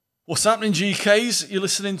What's happening, GKs? You're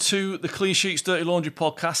listening to the Clean Sheets Dirty Laundry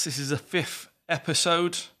podcast. This is the 5th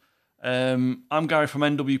episode. I'm Gary from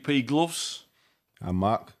NWP Gloves. I'm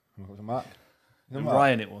Mark. Was it Mark?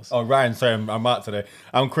 Ryan it was. Oh, Ryan. Sorry, I'm Mark today.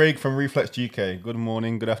 I'm Craig from Reflex GK. Good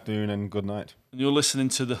morning, good afternoon, and good night. And you're listening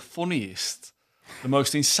to the funniest, the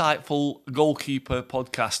most insightful goalkeeper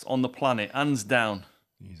podcast on the planet, hands down.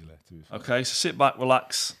 Easily, to be fair. Okay, so sit back,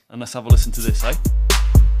 relax, and let's have a listen to this, eh?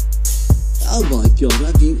 Oh my God,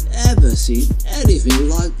 have you ever seen anything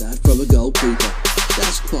like that from a goalkeeper?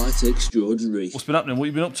 That's quite extraordinary. What's been happening? What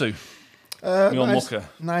have you been up to? Your mucker.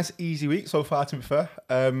 Nice, easy week so far, to be fair.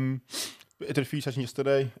 I did a few sessions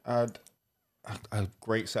yesterday. I had a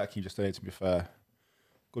great set of keys yesterday, to be fair.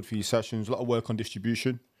 Good few sessions, a lot of work on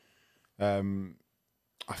distribution. I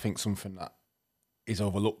think something that is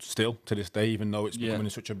overlooked still to this day, even though it's becoming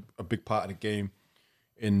such a big part of the game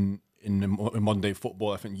in modern day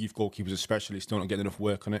football. I think youth goalkeepers especially still not getting enough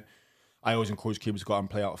work on it. I always encourage keepers to go out and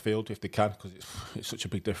play out of field if they can, because it's such a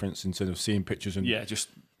big difference in terms of seeing pictures. And just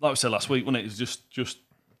like we said last week, wasn't it? It's just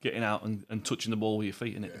getting out and touching the ball with your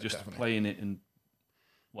feet, and just definitely. playing it and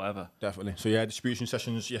whatever. Definitely. So distribution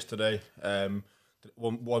sessions yesterday.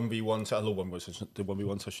 1v1 set. I love 1v1 session. The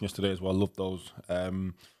 1v1 session yesterday as well. I love those.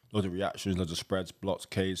 Loads of reactions, loads of spreads, blocks,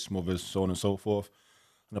 Ks, smothers, so on and so forth.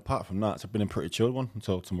 And apart from that, it's been a pretty chilled one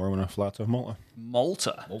until tomorrow when I fly to Malta.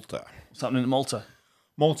 Malta. What's happening in Malta?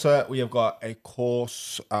 Malta, we have got a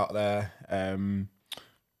course out there.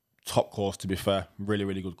 Top course, to be fair. Really,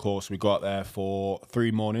 really good course. We go out there for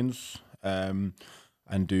 3 mornings and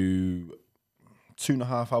do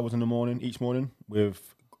 2.5 hours in the morning, each morning,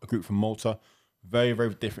 with a group from Malta. Very,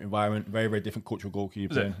 very different environment. Very, very different cultural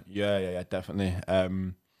goalkeeping. Yeah, definitely.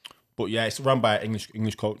 But yeah, it's run by an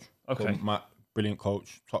English coach. Okay. Matt. Brilliant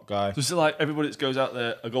coach, top guy. So is it like everybody that goes out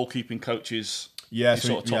there, a goalkeeping coaches? Yeah,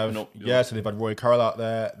 so topping up. So they've had Roy Carroll out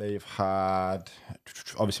there. They've had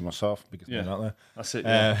obviously myself, biggest man out there. That's it.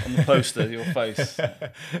 Yeah. On the poster, your face.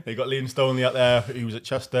 They got Liam Stoney out there, who was at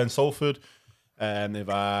Chester and Salford, and they've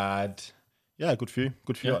had a good few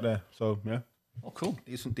out there. So yeah. Oh, cool.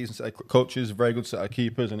 Decent set of coaches, very good set of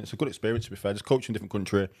keepers, and it's a good experience, to be fair. Just coaching different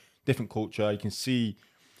country, different culture. You can see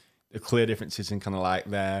the clear differences in kind of like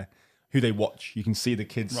who they watch. You can see the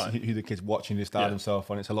kids, who the kids watching they style themselves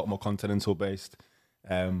on. It's a lot more continental based.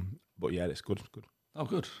 But yeah, it's good. Oh,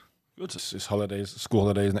 good. It's holidays, school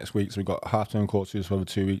holidays next week. So we've got half-term courses for over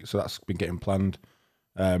 2 weeks. So that's been getting planned.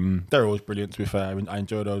 They're always brilliant, to be fair. I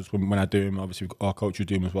enjoy those when I do them. Obviously, our coaches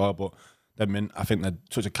do them as well. But I think they're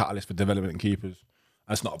such a catalyst for development in keepers.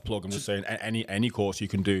 That's not a plug. I'm just saying any course you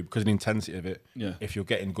can do, because of the intensity of it. Yeah. If you're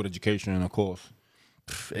getting good education in a course,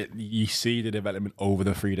 you see the development over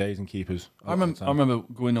the 3 days in keepers. I remember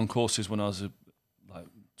going on courses when I was like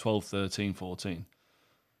 12, 13, 14. And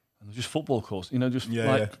they're just football course,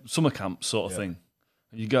 summer camp sort of thing.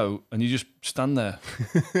 And you go and you just stand there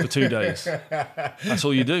for 2 days. That's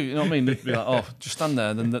all you do. You know what I mean? They'd be like, oh, just stand there.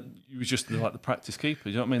 And then you was just like the practice keeper.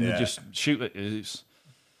 You know what I mean? They just shoot at you. It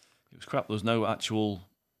was crap. There was no actual.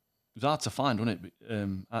 It was hard to find, wasn't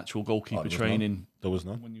it? Actual goalkeeper training. None. There was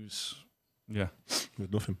none. When you was. Yeah.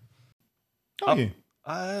 There's nothing. How are you?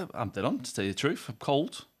 I'm dead on, to tell you the truth. I'm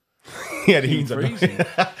cold. The heat's freezing.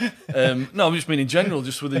 No, I'm just mean in general,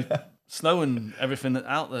 just with the snow and everything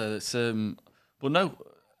out there. It's but no,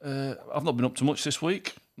 I've not been up to much this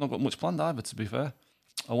week. Not got much planned either, to be fair.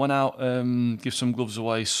 I went out, give some gloves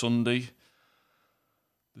away Sunday.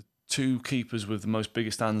 The 2 keepers with the most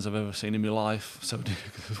biggest hands I've ever seen in my life, so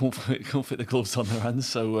can't fit the gloves on their hands.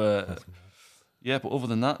 So. Yeah, but other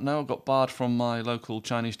than that, no, I got barred from my local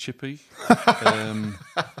Chinese chippy. How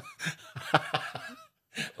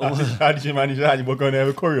did you manage that? You were going to have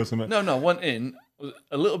a curry or something? No, I went in, was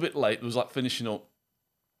a little bit late, it was like finishing up.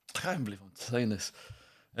 I can't believe I'm saying this.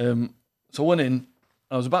 So I went in,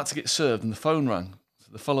 I was about to get served and the phone rang. So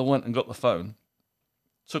the fellow went and got the phone,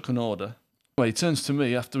 took an order. Anyway, he turns to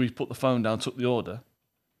me after he put the phone down, took the order,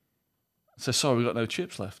 says, sorry, we've got no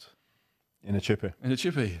chips left. In a chippy? In a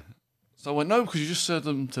chippy. So I went, no, because you just served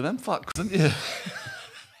them to them fucks, didn't you?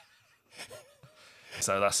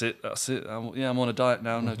 So that's it. I'm on a diet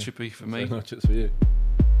now, no chippy for me. No chips for you.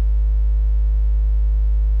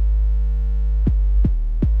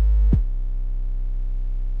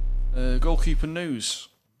 Goalkeeper news.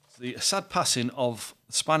 The sad passing of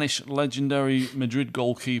Spanish legendary Madrid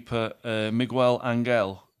goalkeeper Miguel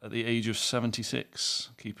Ángel at the age of 76.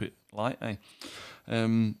 Keep it light, eh?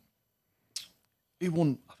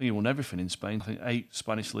 I think he won everything in Spain. I think 8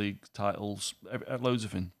 Spanish league titles, loads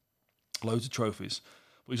of trophies.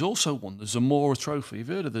 But he's also won the Zamora Trophy. You've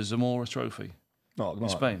heard of the Zamora Trophy? No, in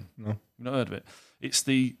Spain? No. You've not heard of it? It's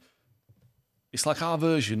the it's like our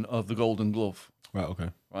version of the Golden Glove. Right. Okay.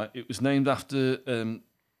 Right, it was named after the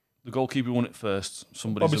goalkeeper who won it first.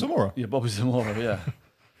 Bobby Zamora. Yeah, Bobby Zamora. Yeah.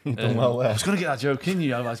 You've done well there. I was going to get that joke in you.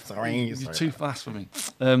 You're too fast for me.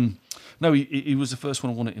 No, he was the first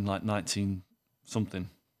one who won it in like 19 something.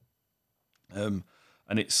 And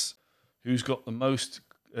it's who's got the most,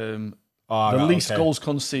 least goals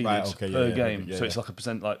conceded per game. So it's like a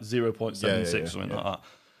percent, like 0.76 or something like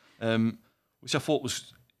that. Which I thought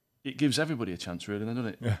was, it gives everybody a chance, really, then,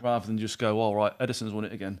 doesn't it? Yeah. Rather than just go, all right, Edison's won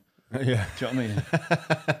it again. Yeah. Do you know what I mean?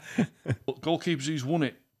 But goalkeepers who's won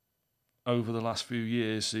it over the last few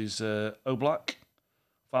years is Oblak,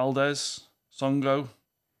 Valdez, Songo,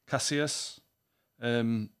 Casillas.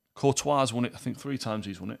 Courtois won it, I think 3 times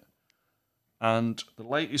he's won it. And the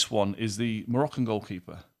latest one is the Moroccan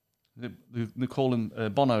goalkeeper. They call him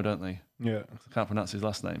Bono, don't they? Yeah. I can't pronounce his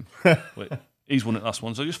last name. But he's won it last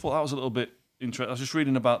one. So I just thought that was a little bit interesting. I was just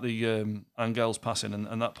reading about the Angel's passing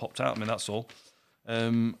and that popped out. I mean, that's all.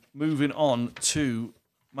 Moving on to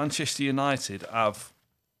Manchester United I've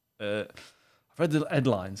read the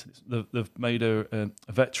headlines. They've made a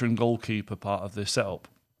veteran goalkeeper part of their setup.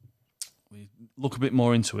 We look a bit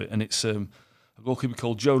more into it, and it's a goalkeeper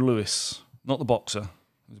called Joe Lewis, not the boxer.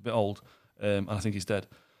 He's a bit old, and I think he's dead.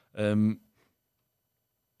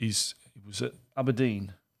 He was at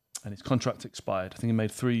Aberdeen, and his contract expired. I think he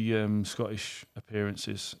made 3 Scottish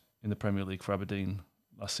appearances in the Premier League for Aberdeen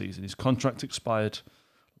last season. His contract expired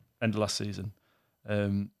end of last season,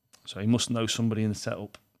 so he must know somebody in the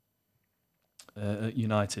setup at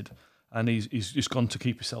United, and he's just gone to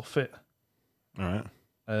keep himself fit. All right.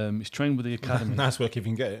 He's trained with the academy. Nice work if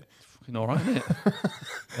you can get it. It's fucking all right, isn't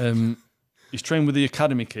it? He's trained with the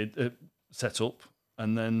academy kid set up,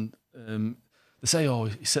 and then they say,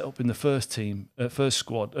 he's set up in the first team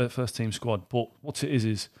squad. But what it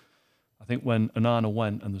is I think when Onana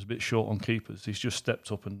went and was a bit short on keepers, he's just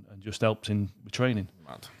stepped up and just helped in with training.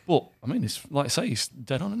 Mad. But I mean, it's like I say, he's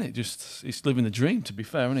dead on, isn't it? Just he's living the dream. To be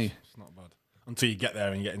fair, isn't he? It's not bad. Until you get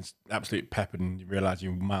there and you're getting absolute peppered and you realise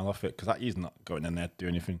you're a mile off it, because he's not going in there to do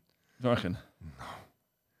anything. Do you reckon? No.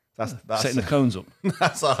 That's setting the cones up.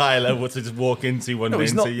 That's a high level to just walk into one day.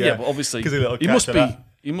 He's not. Yeah, but obviously he must be.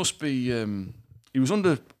 He must be. He was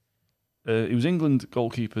under. He was England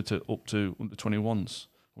goalkeeper up to under 21s,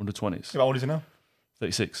 under 20s. How old is he now?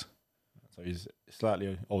 36. So he's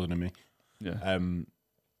slightly older than me. Yeah.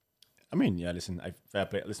 I mean, yeah. Listen, fair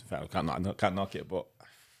play. Listen, fair. I can't knock it, but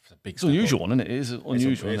it's a big. It's unusual one, isn't it? It is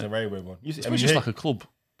unusual. It's a very weird one. It's just like a club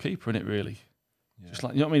keeper, isn't it? Really. Yeah. Just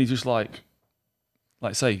like, you know what I mean? He's just like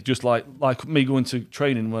say, just like me going to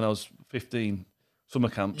training when I was 15. Summer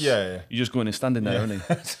camps. Yeah. You're just going and standing there, aren't he?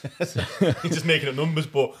 He's just making up numbers,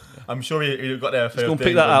 but I'm sure he got there. He's going to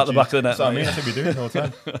pick that out the back of the net. So I mean, that's what we do all the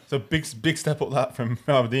time. It's a big step up that from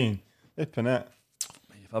Aberdeen. Flipping it.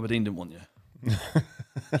 If Aberdeen didn't want you,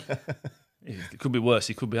 it could be worse.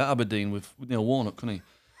 He could be at Aberdeen with Neil Warnock, couldn't he?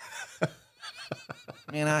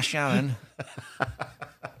 Me and our Sharon.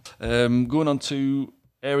 Going on to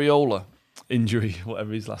Areola injury,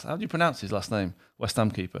 whatever his last. How do you pronounce his last name? West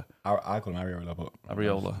Ham keeper. I call him Areola, but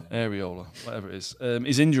Areola, whatever it is.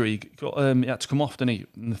 His injury he had to come off, didn't he,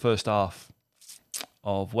 in the first half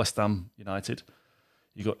of West Ham United.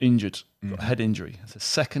 He got injured, got a head injury. It's a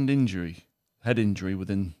second head injury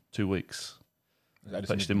within 2 weeks.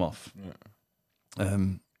 Fetched him off. Yeah.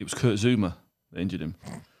 It was Kurt Zouma that injured him.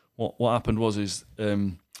 What happened was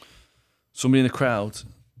somebody in the crowd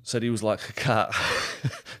said he was like a cat,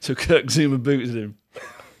 so Kurt Zouma booted him.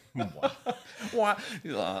 What?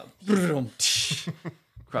 He's like,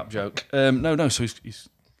 crap joke. No. So he's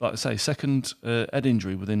like I say, second head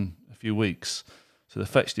injury within a few weeks. So they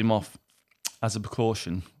fetched him off as a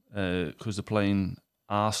precaution because they're playing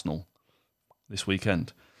Arsenal this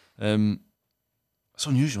weekend. It's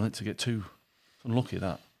unusual, isn't it, to get too unlucky at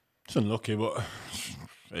that. It's unlucky, but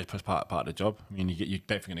it's part of the job. I mean, you're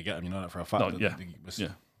definitely going to get him. You know that for a fact. Oh, yeah.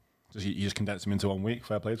 You just condense him into 1 week.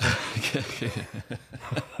 Fair play to him.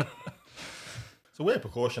 It's a weird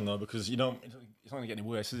precaution though, because it's not going to get any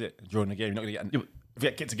worse, is it? During the game, you're not going to get. If you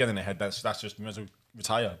get kicked together in the head, that's just you might as well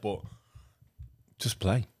retire. But just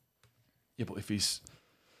play. Yeah, but if he's,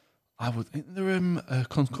 I would. Isn't there a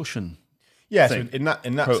concussion? Yeah, so in that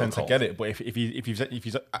sense, I get it. But if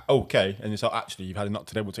he's okay, and it's actually you've had him knocked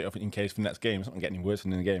today, we'll take it off in case for the next game. It's not getting any worse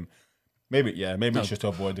than in the game. Maybe it's just to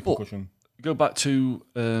avoid the concussion. Go back to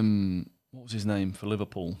what was his name for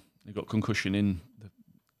Liverpool? He got concussion in the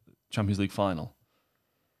Champions League final.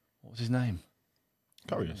 What was his name?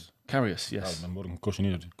 Karius, yes. I remember what concussion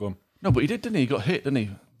he did. Go on. No, but he did, didn't he? He got hit, didn't he?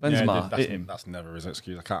 Benzema hit him. That's never his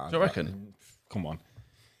excuse. I can't. Do you reckon? Come on.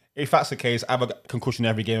 If that's the case, I have a concussion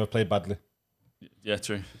every game I've played badly. Yeah,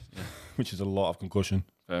 true. Yeah. which is a lot of concussion.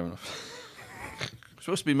 Fair enough. We're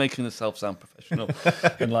supposed to be making yourself sound professional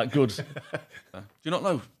and like good. Do you not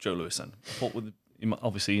know Joe Lewis then? I thought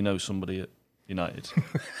obviously you know somebody at United.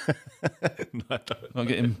 No, I don't. Not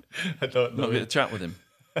get him. I don't know. Not get a chat with him.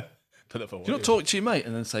 Don't know if I Do you not talk to your mate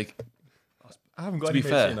and then say, I haven't got to any be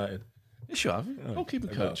mates at fair, United. yes, you have. No, Goalkeeper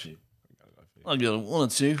I got coach. a few. I'll get one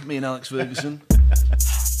or two. Me and Alex Ferguson.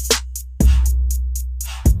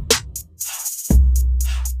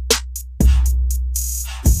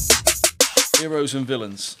 Heroes and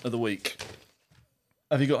villains of the week.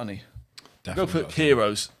 Have you got any? Definitely Go for got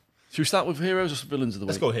heroes. Should we start with heroes or villains of the week?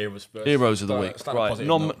 Let's go heroes first. Heroes of the week. Start Right. positive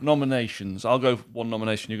note. Nominations. I'll go one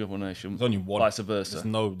nomination. You go one nomination. There's only one. Vice versa.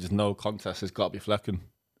 There's no contest. It's got to be Flecken.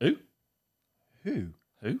 Who?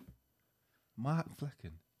 Who? Mark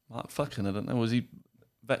Flecken. Mark Flecken. I don't know. Was he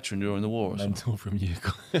veteran during the war or something? Mental from you.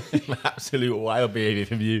 Absolute wild behaviour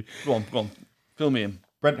from you. Go on. Fill me in.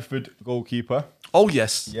 Brentford goalkeeper. Oh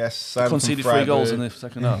yes. Yes, Sam Conceded from 3 goals in Freiburg. the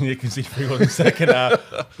second half. He conceded 3 goals in the second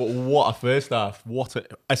half. But what a first half. What a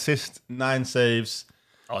assist, 9 saves.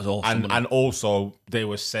 That was awesome. And also they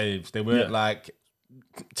were saves. They weren't Yeah. like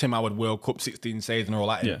Tim Howard World Cup 16 saves and all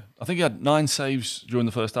that. Yeah, I think he had 9 saves during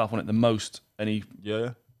the first half, wasn't it? The most any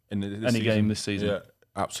In any game this season. Yeah,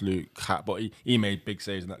 absolute cat. But he made big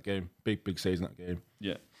saves in that game. Big saves in that game.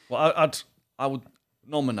 Yeah. Well, I would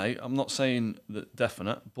nominate. I'm not saying that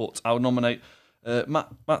definite, but I would nominate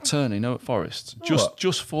Matt Turney, at Forest,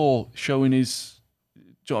 just for showing his, do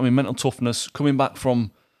you know what I mean, mental toughness, coming back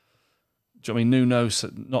from. Do you know what I mean? Nuno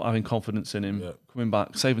not having confidence in him, coming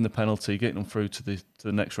back, saving the penalty, getting them through to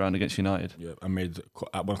the next round against United. Yeah, I made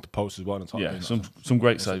one of the posts as well. On the top Yeah, game. some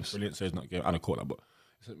great saves. Brilliant saves in that game. And I caught that, but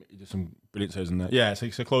he did some brilliant saves in there. Yeah,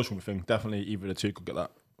 it's a close one thing. Definitely either of the two could get that.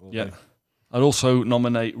 Yeah. I'd also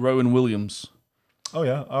nominate Rowan Williams. Oh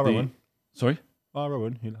yeah, Rowan. Sorry?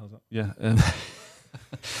 Rowan. Who the hell's that? Yeah.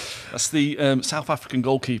 That's the South African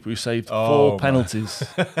goalkeeper who saved 4 Oh, penalties.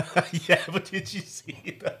 Yeah, but did you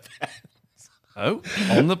see that? Oh,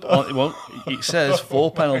 it says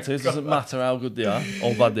 4 penalties. Doesn't matter how good they are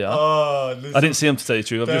or bad they are. Oh, I didn't see them to tell you the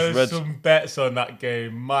truth. I've just read. some bets on that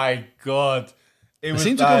game. My God, They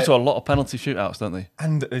seem to go to a lot of penalty shootouts, don't they?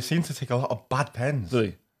 and they seem to take a lot of bad pens. Do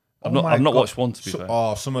they? I've my not God. watched one to be fair.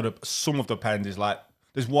 Oh, some of the pens is like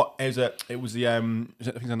there's what is it? It was the I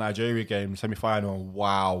think the Nigeria game semi final.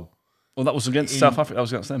 Wow. Well, that was against South Africa. That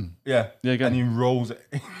was against them. Yeah. Again. And he rolls it.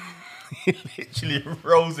 He literally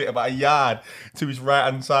rolls it about a yard to his right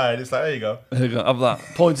hand side. It's like, there you go. There you go, have that.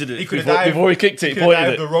 Pointed it He could before he kicked it. He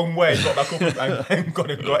pointed it. the wrong way, got back up and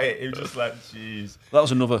got it. It was just like, jeez. That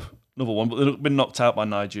was another one, but they've been knocked out by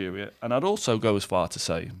Nigeria. And I'd also go as far to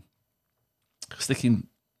say, sticking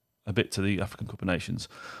a bit to the African Cup of Nations,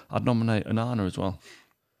 I'd nominate Onana as well.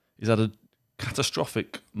 He's had a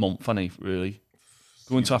catastrophic month, hasn't he, really?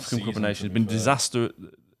 Going to African Cup of Nations, it's been disaster at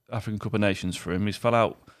the African Cup of Nations for him. He's fell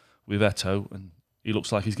out with Eto, and he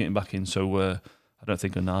looks like he's getting back in, so I don't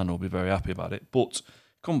think Onana will be very happy about it. But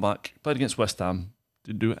come back, played against West Ham,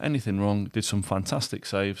 didn't do anything wrong, did some fantastic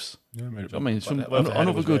saves. Yeah, I mean,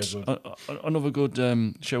 another good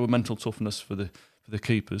show of mental toughness for the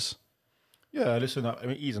keepers. Yeah, listen, I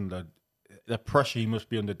mean, he's under the pressure he must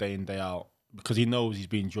be under day in, day out because he knows he's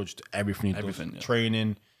being judged everything he does. Yeah.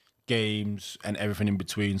 Training, games, and everything in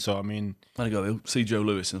between. So, I mean... I go, he'll see Joe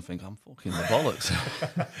Lewis and think, I'm fucking the bollocks.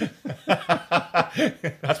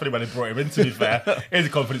 That's probably when they brought him in, to be fair. Here's a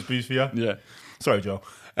confidence boost for you. Yeah. Sorry, Joe.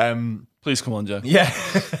 Please come on, Joe. Yeah.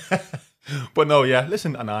 But no, yeah,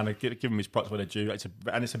 listen, Onana, give him his props where they're due. It's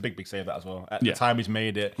a big save that as well. At the time he's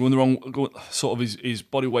made it. Going the wrong, sort of his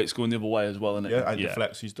body weight's going the other way as well, isn't it? Yeah, and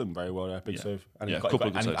deflects. He's done very well there. Big save. And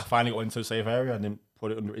I finally got into the safe area and then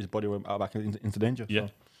put it under his body out back into danger. Yeah.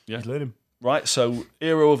 So he's learning. Right, so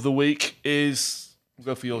hero of the week is... We'll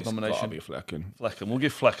go for your nomination. It's got to be Flecken. Flecken. We'll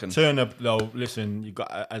give Flecken. Turner, though, listen, you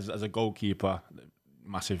got as a goalkeeper,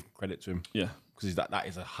 massive credit to him. Yeah. Because that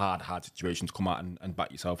is a hard situation to come out and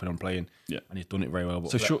back yourself in on playing. Yeah. And he's done it very well. But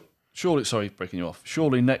so surely, sorry, breaking you off.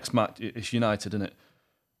 Surely next match it's United, isn't it?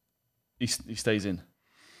 He stays in.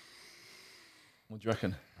 What do you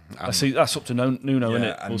reckon? I see that's up to Nuno, isn't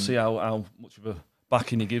it? We'll see how much of a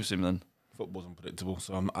backing he gives him then. Football's unpredictable,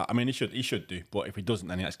 so I mean he should do. But if he doesn't,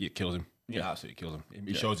 then it kills him. Yeah, absolutely kills him.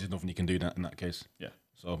 It shows there's nothing he can do in that case. Yeah.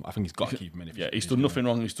 So I think he's got to keep him in. He's done nothing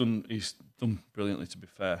wrong. He's done brilliantly, to be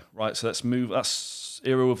fair. Right, so let's move. That's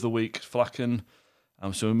hero of the week, Flecken.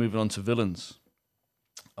 So we're moving on to villains.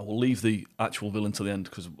 I will leave the actual villain to the end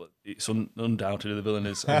because it's undoubtedly the villain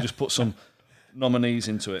is. I'll just put some nominees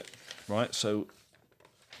into it. Right, so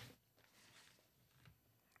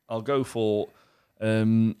I'll go for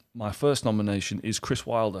My first nomination is Chris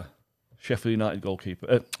Wilder, Sheffield United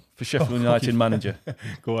goalkeeper, for Sheffield United manager.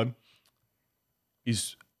 Go on.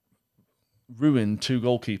 He's ruined 2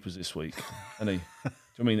 goalkeepers this week, hasn't he? Do you know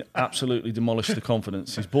what I mean? Absolutely demolished the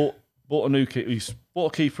confidence. He's bought a new keeper. He's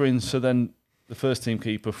bought a keeper in, so then the first team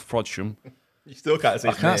keeper, Frodsham. You still can't say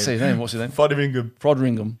his name. I can't say his name. What's his name?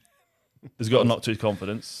 Froderingham. Has got to knock to his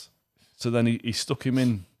confidence. So then he stuck him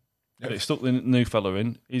in. He stuck the new fella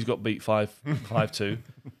in. He's got beat 5-2.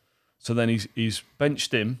 So then he's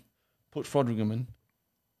benched him, put Froderingham in.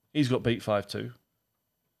 He's got beat 5-2. Do you know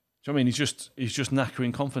what I mean? He's just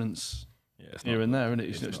knackering confidence here and there, isn't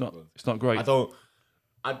it? It's not great. I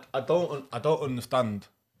don't understand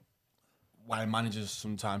why managers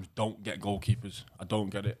sometimes don't get goalkeepers. I don't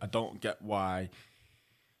get it. I don't get why.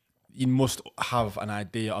 You must have an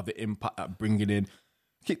idea of the impact that bringing in.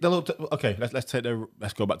 Okay,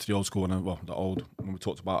 let's go back to the old school and when we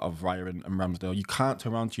talked about of Raya and Ramsdale. You can't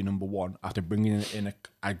turn around to your number one after bringing in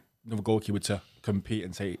another goalkeeper to compete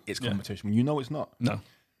and say it's competition. When you know it's not. No,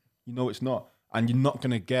 you know it's not, and you're not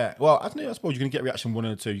gonna get. Well, I suppose you're gonna get reaction 1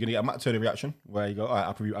 or 2. You're gonna get a Matt Turner reaction where you go, all right,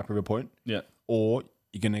 I prove a point. Yeah, or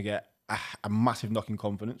you're gonna get a massive knock in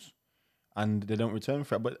confidence, and they don't return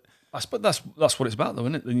for it. But that's what it's about, though,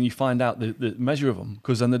 isn't it? Then you find out the measure of them,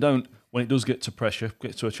 because then they don't. When it does get to pressure,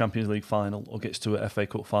 gets to a Champions League final or gets to a FA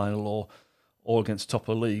Cup final or against top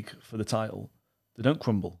of the league for the title, they don't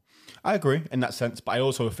crumble. I agree in that sense, but I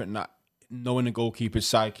also think that knowing the goalkeeper's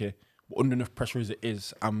psyche, we're under enough pressure as it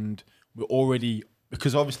is, and we're already,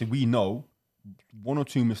 because obviously we know 1 or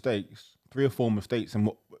 2 mistakes, 3 or 4 mistakes, and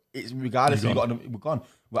it's regardless, we're gone.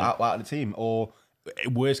 We're out of the team. Or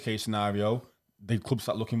worst case scenario, the club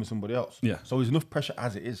start looking for somebody else. Yeah. So there's enough pressure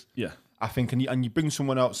as it is. Yeah. I think, and you bring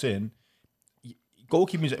someone else in.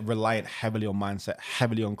 Goalkeeping is reliant heavily on mindset,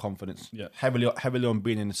 heavily on confidence, heavily on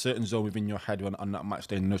being in a certain zone within your head on that match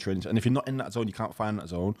day in the training. And if you're not in that zone, you can't find that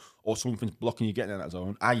zone, or something's blocking you getting in that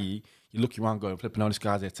zone, i.e., you're looking around going, flipping, this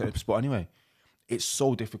guy's there to take a spot anyway. It's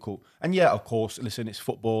so difficult. And yeah, of course, listen, it's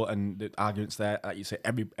football and the arguments there, like you say,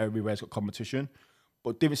 everywhere's got competition.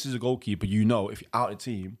 But Davis is a goalkeeper, if you're out of the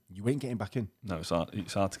team, you ain't getting back in. No, it's hard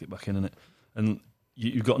to get back in, isn't it? And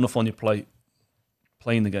you've got enough on your plate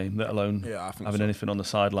playing the game, let alone having anything on the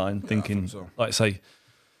sideline, thinking, like I say,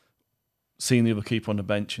 seeing the other keeper on the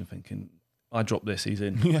bench and thinking, I dropped this, he's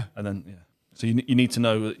in. Yeah. And then, So you need to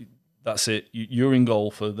know that that's it. You're in goal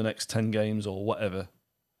for the next 10 games or whatever.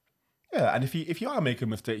 Yeah, and if you are making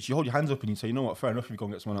mistakes, you hold your hands up and you say, you know what, fair enough, you go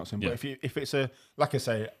and get someone else in. But if it's a, like I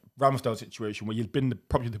say, Ramsdale one where you've been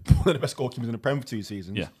probably one of the best goalkeepers in the Prem for 2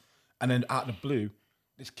 seasons, and then out of the blue,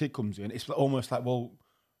 this kid comes in, it's almost like, well,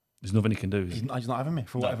 there's nothing he can do. He's not having me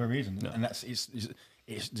for whatever reason, and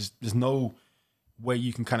there's no way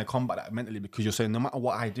you can kind of combat that mentally, because you're saying no matter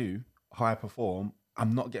what I do, how I perform,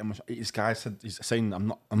 I'm not getting much. This guy he's saying I'm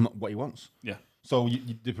not what he wants. Yeah. So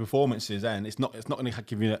the performances then it's not going to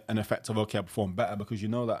give you an effect of okay, I perform better, because you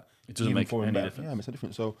know that it doesn't make any difference. Yeah, it makes a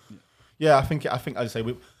difference. So yeah, I think I'd say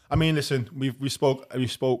listen, we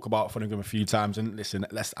spoke about Foderingham a few times, and listen,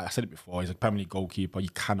 I said it before, he's a Premier League goalkeeper. You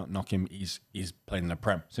cannot knock him. He's playing in the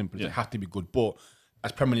Prem. Simply, it has to be good. But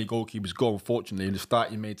as Premier League goalkeepers go, unfortunately, in the start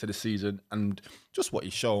he made to the season and just what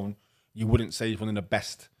he's shown, you wouldn't say he's one of the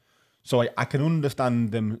best. So I can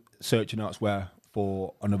understand them searching elsewhere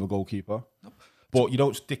for another goalkeeper, but you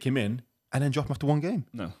don't stick him in and then drop him after 1 game.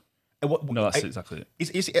 No. No, that's exactly it.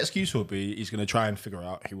 His excuse will be he's going to try and figure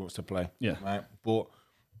out who wants to play. Yeah. Right? But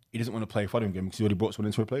he doesn't want to play Foderingham because he already brought someone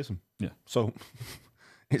in to replace him. Yeah. So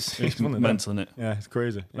it's mental, isn't it? Yeah, it's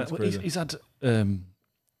crazy. He's had in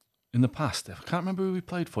the past, I can't remember who he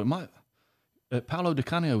played for. It might Paolo Di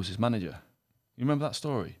Canio was his manager. You remember that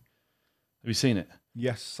story? Have you seen it?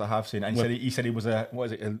 Yes, I have seen it. And he said he was a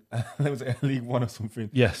was it a League One or something?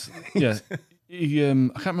 Yes. Yeah. He I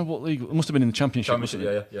can't remember what league. It must have been in the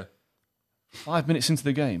Championship. Yeah. 5 minutes into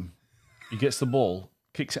the game, he gets the ball,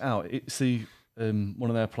 kicks it out. It's the one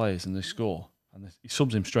of their players, and they score, and he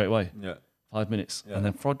subs him straight away. Yeah. 5 minutes, and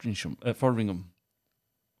then Foderingham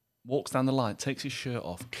walks down the line, takes his shirt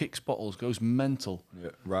off, kicks bottles, goes mental.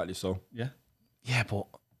 Yeah, rightly so. Yeah. Yeah, but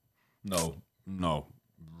no,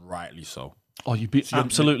 rightly so. Oh, you'd be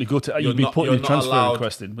absolutely gutted. You'd be putting a transfer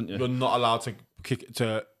request in, wouldn't you? You're not allowed to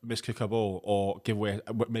miskick a ball or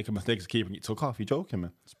make a mistake to keep and get took off. You're joking,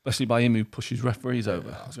 man. Especially by him who pushes referees over.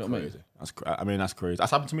 That's crazy. That's crazy.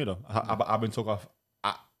 That's happened to me though. I've been took off.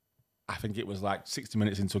 I think it was like 60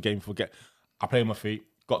 minutes into a game. I played on my feet,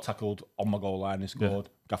 got tackled on my goal line, and scored.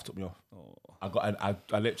 Gaff took me off. Oh.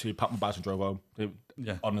 I literally packed my bags and drove home.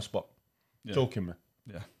 On the spot. Yeah. Joking, man.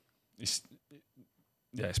 Yeah.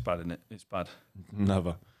 It's bad, isn't it? It's bad.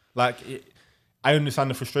 Never. I understand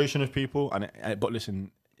the frustration of people, but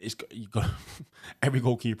listen, you got every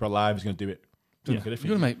goalkeeper alive is going to do it. You're going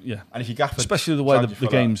to make and if you gaff, especially the way the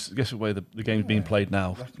game's being played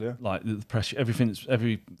now, exactly, yeah. like the pressure, everything's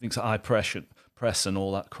high press and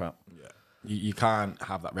all that crap. Yeah, you can't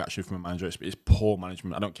have that reaction from a manager. It's poor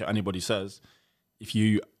management. I don't care what anybody says. If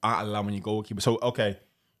you aren't allowing your goalkeeper,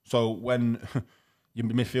 so when your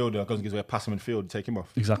midfielder goes and gives away a pass in midfield, you take him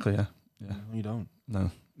off. Exactly. Yeah. No, you don't. No.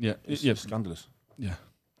 Yeah. It's scandalous. Yeah.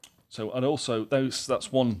 So I'd also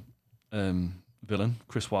that's one villain,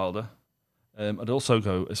 Chris Wilder. I'd also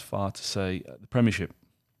go as far to say the Premiership.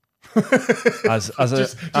 as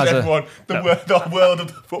everyone, the world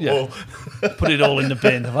of football. Yeah. Put it all in the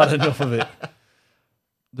bin. I've had enough of it.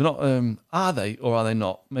 They're not. Are they or are they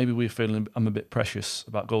not? Maybe we're feeling I'm a bit precious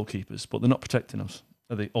about goalkeepers, but they're not protecting us.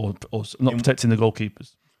 Are they? Or not protecting the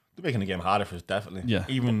goalkeepers? They're making the game harder for us, definitely. Yeah.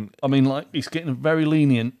 I mean, like he's getting very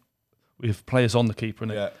lenient with players on the keeper,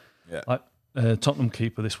 and yeah. Like Tottenham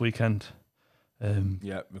keeper this weekend.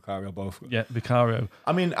 Vicario both. Yeah, Vicario.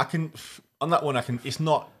 I mean, on that one. It's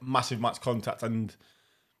not massive match contact, and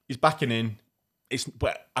he's backing in.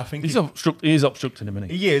 But I think he is obstructing him, isn't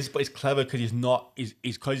he? He is, but it's clever because he's not.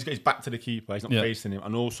 He's got his back to the keeper. He's not facing him,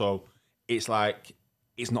 and also it's like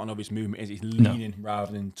it's not an obvious movement. He's leaning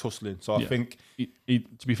rather than tussling. So I think,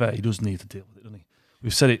 to be fair, he does need to deal with it, doesn't he?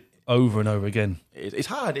 We've said it over and over again. It's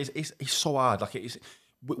hard. It's so hard. Like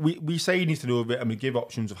we say he needs to do with it, and we give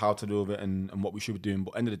options of how to do with it and what we should be doing.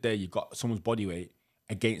 But at the end of the day, you've got someone's body weight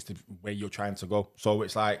against the way you're trying to go. So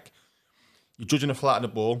it's like you're judging the flight of the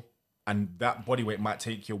ball, and that body weight might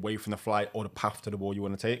take you away from the flight or the path to the ball you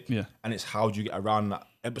want to take. Yeah. And it's how do you get around that?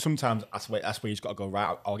 But sometimes that's where you just got to go,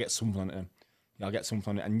 right, I'll get something on it. I'll get something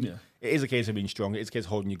on it. And it is a case of being strong. It is a case of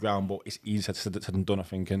holding your ground, but it's easier said than done, I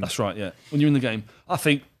think. And that's right, yeah. When you're in the game, I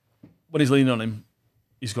think when he's leaning on him,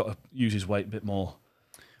 he's got to use his weight a bit more.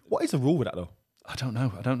 What is the rule with that, though? I don't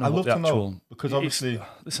know. I'd love to know, because obviously...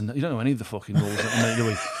 Listen, you don't know any of the fucking rules, do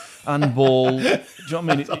we? Handball, do you know what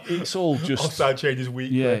I mean? It's all just... Offside changes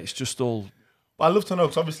week. Yeah, it's just all... But I'd love to know,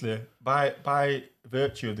 because obviously, by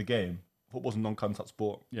virtue of the game, football's a non-contact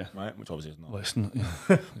sport, right? Which obviously is not. Well, it's not,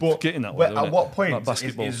 yeah. But it's getting that way, at what point like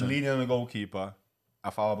is leaning on the goalkeeper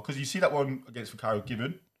a foul? Because you see that one against Vicario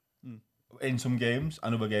given in some games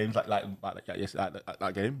and other games, like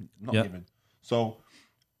that game, not given. So,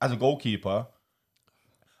 as a goalkeeper,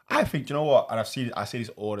 I think, you know what? And I see this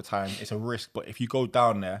all the time. It's a risk, but if you go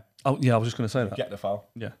down there, I was just going to say that. Get the foul.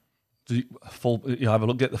 Yeah. You have a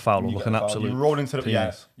look, get the foul, or look an absolute. You roll into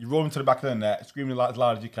the back of the net, screaming as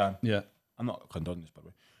loud as you can. Yeah. I'm not condoning this, by the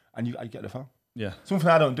way. And you get the foul. Yeah. Something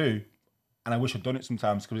I don't do, and I wish I'd done it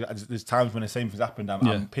sometimes, because there's times when the same thing's happened.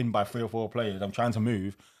 I'm pinned by 3 or 4 players. I'm trying to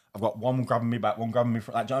move. I've got one grabbing me back, one grabbing me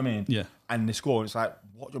front. Like, do you know what I mean? Yeah. And they score, and it's like,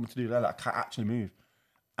 what do you want me to do there? Like, I can't actually move.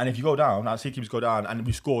 And if you go down, I see keepers go down, and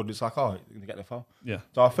we scored, it's like, oh, you're going to get the foul. Yeah.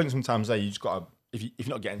 So I think sometimes there, you just got to, if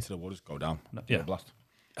you're not getting to the wall, just go down. Yeah. Blast.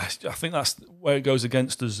 I think that's where it goes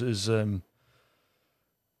against us, is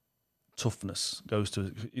toughness goes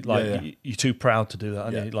to, like, you're too proud to do that.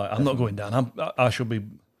 Aren't you? Like, I'm not going down. I should be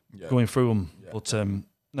going through them. Yeah. But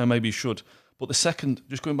no, maybe you should. But the second,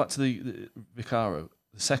 just going back to the Vicario,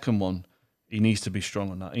 the second one, he needs to be strong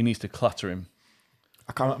on that. He needs to clatter him.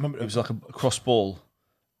 I can't remember. It was like a cross ball.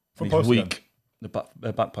 From he's weak, the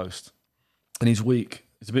back post. And he's weak.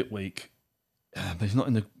 He's a bit weak. But he's not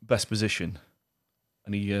in the best position.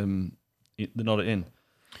 And they nod it in.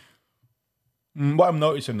 What I'm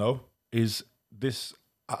noticing, though, is this,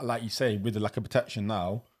 like you say, with the lack of protection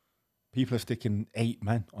now, people are sticking 8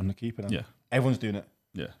 men on the keeper now. Yeah. Everyone's doing it.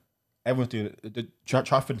 Yeah. Everyone's doing it. The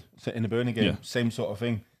Trafford in the Burnley game, same sort of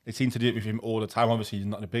thing. They seem to do it with him all the time. Obviously, he's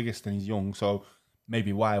not the biggest and he's young, so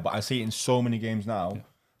maybe why. But I see it in so many games now,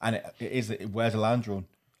 and it wears a line drawn.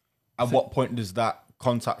 At what point does that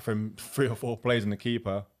contact from 3 or 4 players and the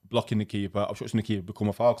keeper, blocking the keeper, obstructing the keeper, become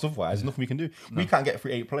a foul? Because otherwise, there's nothing we can do. No. We can't get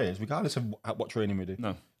through 8 players, regardless of what training we do.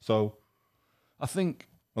 No. So, I think...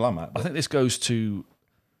 Well, I might. I think this goes to...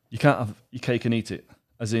 You can't have your cake and eat it.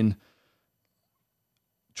 As in,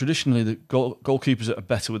 traditionally, the goalkeepers that are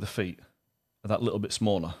better with the feet are that little bit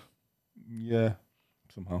smaller. Yeah,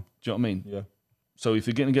 somehow. Do you know what I mean? Yeah. So if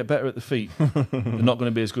you're going to get better at the feet, they're not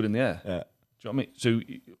going to be as good in the air. Yeah. Do you know what I mean? So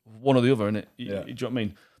one or the other, innit? Yeah. Do you know what I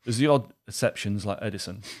mean? There's the odd exceptions like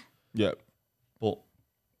Edison. Yeah. But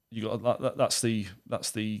you got that's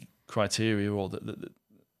the criteria, or the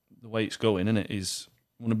way it's going, innit? Is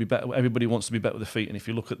want to be better. Everybody wants to be better with the feet, and if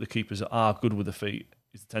you look at the keepers that are good with the feet,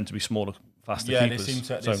 tend to be smaller, faster Yeah, keepers.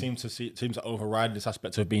 they seem to override this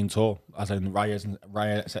aspect of being tall, as in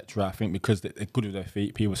Raya, etc. I think because they're good with their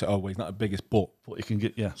feet, people say, "Oh, well, he's not the biggest," but you can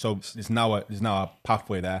get So there's now a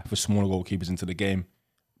pathway there for smaller goalkeepers into the game.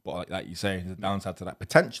 But like you say, there's a downside to that.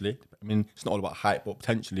 Potentially, I mean, it's not all about height, but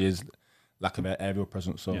potentially is lack of aerial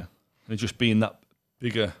presence. So and just being that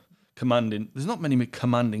bigger, commanding. There's not many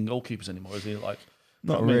commanding goalkeepers anymore, is he? Like,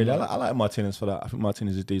 not really. I like Martinez for that. I think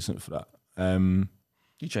Martinez is decent for that.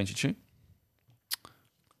 You changed your tune.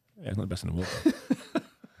 Yeah, he's not the best in the world.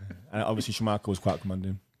 And obviously, Schmeichel was quite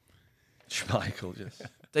commanding. Schmeichel, yes.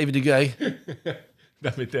 David De Gea.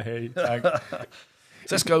 David De Gea.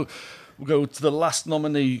 So let's go. We'll go to the last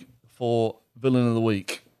nominee for Villain of the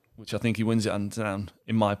Week, which I think he wins it hands down,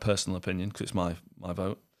 in my personal opinion, because it's my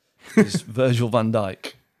vote. Is Virgil van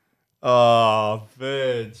Dijk. Oh,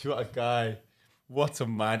 Virg, what a guy. What a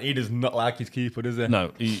man. He does not like his keeper, does he?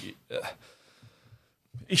 No, he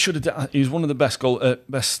should have. He's one of the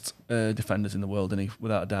best defenders in the world, isn't he?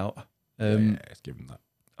 Without a doubt. Yeah, it's given that.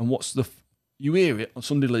 And what's you hear it on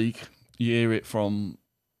Sunday League. You hear it from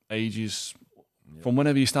ages, from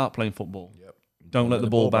whenever you start playing football. Yep. Don't let the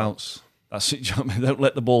ball bounce. That's it. Don't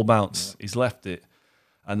let the ball bounce. He's left it,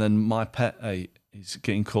 and then my pet is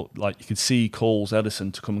getting cut. Like you could see calls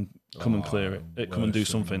Edison to come and clear it, come and do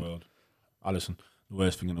something. Alisson, the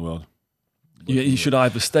worst thing in the world. Yeah, you should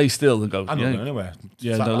either stay still and go. I'm not going anywhere.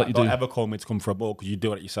 Yeah, don't let you do. Don't ever call me to come for a ball because you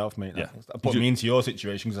do it yourself, mate. Yeah. Put me into your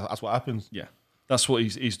situation because that's what happens. Yeah, that's what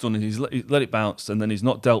he's done. He's let it bounce and then he's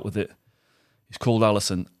not dealt with it. He's called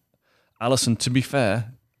Alisson. Alisson, to be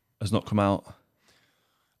fair, has not come out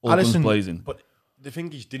all guns blazing. But the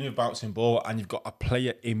thing is, dealing with bouncing ball and you've got a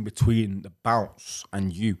player in between the bounce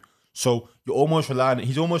and you. So he's almost relying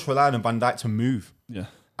on Van Dijk to move. Yeah.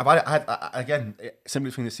 Again, similar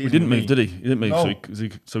between the season. He didn't move, did he? He didn't move, No.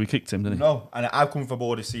 so he kicked him, didn't he? No, and I've come for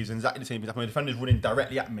ball this season exactly the same. My defender's running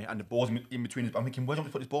directly at me, and the ball's in between us. I'm thinking, where do I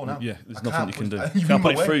put this ball now? Yeah, there's nothing you can do. You can't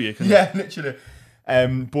put it through you, can you? Yeah, literally.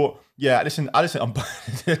 But yeah, listen, I'm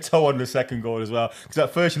toe on the second goal as well because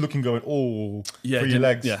at first you're looking, going, through your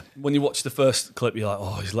legs. Yeah, when you watch the first clip, you're like,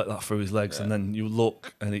 oh, he's let that through his legs, and then you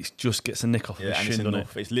look, and it just gets a nick off his shin, doesn't it?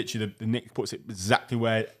 It's literally the nick puts it exactly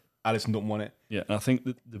where Alisson don't want it. Yeah, and I think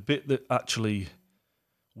the bit that actually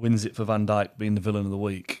wins it for Van Dijk being the villain of the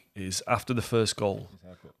week is after the first goal.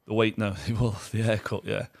 The haircut,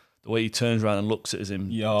 yeah. The way he turns around and looks at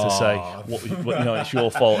him to say, it's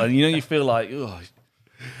your fault. And you feel like, oh.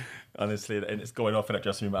 Honestly, and it's going off in that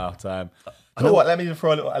dressing room at half time. Let me just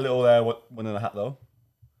throw a little one in the hat, though,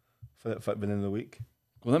 for villain of the week.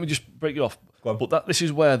 Well, let me just break you off. Go on. But this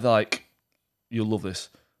is where, like, you'll love this,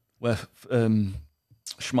 where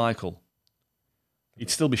Schmeichel,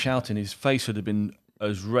 he'd still be shouting. His face would have been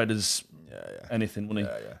as red as anything, wouldn't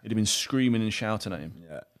he? Yeah. He'd have been screaming and shouting at him.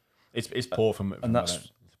 Yeah, it's poor from and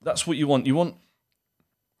that's what you want. You want,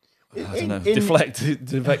 I don't know, deflect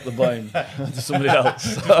the blame to somebody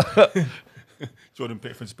else. Jordan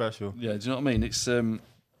Pickford special. Yeah, do you know what I mean? It's I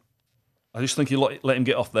just think you let him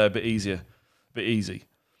get off there a bit easy. I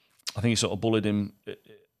think he sort of bullied him,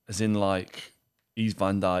 as in like he's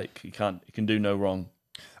Van Dijk. He can do no wrong.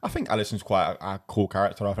 I think Alisson's quite a cool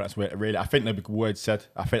character. I think that's where really. I think the big word said.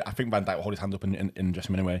 I think Van Dijk will hold his hands up in the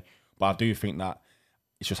dressing room anyway. But I do think that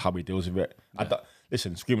it's just how he deals with it. Yeah.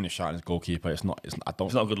 Listen, screaming and shouting as goalkeeper, it's not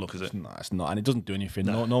a good look, is it? It's not, and it doesn't do anything.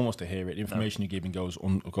 No one wants to hear it. The information you're giving goes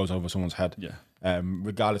over someone's head. Yeah.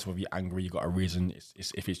 Regardless of whether you're angry, you've got a reason.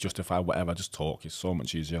 If it's justified, whatever, just talk. It's so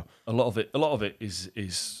much easier. A lot of it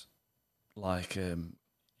is like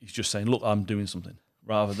he's just saying, "Look, I'm doing something,"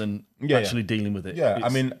 rather than actually dealing with it. Yeah, I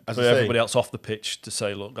mean, as for everybody else off the pitch to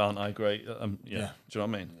say, "Look, aren't I great?" Do you know what I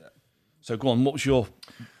mean? Yeah. So go on. What was your?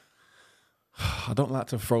 I don't like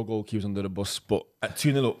to throw goalkeepers under the bus, but at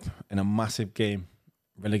 2-0 up in a massive game,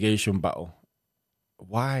 relegation battle,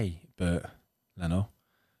 why, Bert, Leno,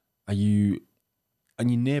 are you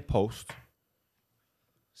near post,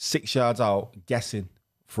 6 yards out, guessing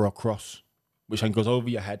for a cross, which then goes over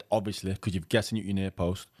your head, obviously, because you're guessing at your near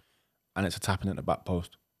post, and it's a tapping at the back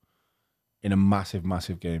post in a massive,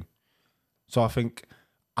 massive game. So I think,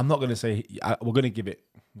 I'm not going to say, we're going to give it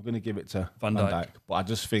to Van Dijk, but I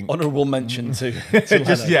just think honourable mention to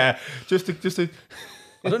just to.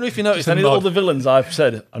 I don't know if you noticed any of all the villains I've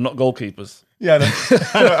said are not goalkeepers. Yeah, no,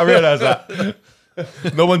 I realise that.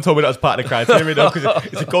 No one told me that was part of the criteria though, because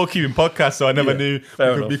it's a goalkeeping podcast, so I never knew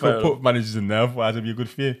we could put managers in there. Otherwise, it'd be a good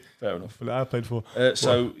few. Fair enough. But I played for.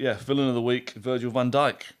 Villain of the week, Virgil van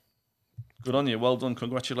Dijk. Good on you. Well done.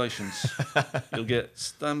 Congratulations. You'll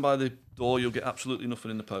stand by the door. You'll get absolutely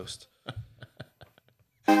nothing in the post.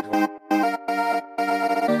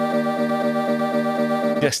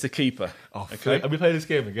 guess the keeper. Okay. Are we playing this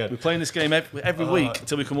game again? We're playing this game every week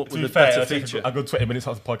until we come up with a fair, better feature. I've got 20 minutes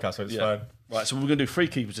off the podcast, so it's fine. Right, so we're going to do 3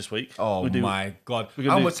 keepers this week. Oh my God.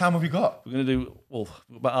 How much time have we got? We're going to do,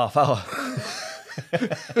 about half hour.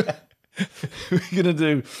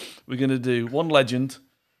 We're going to do 1 legend,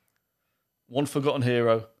 1 forgotten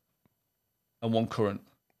hero, and 1 current.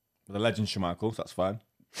 The legend Schmeichel, that's fine.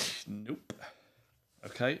 Nope.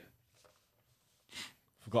 Okay.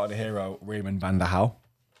 Forgotten hero, Raymond van der Hau.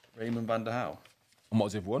 Raymond van der Hau. And what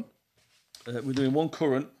was the other one? We're doing 1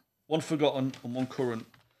 current, 1 forgotten, and 1 current.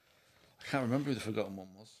 I can't remember who the forgotten one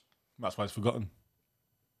was. That's why it's forgotten.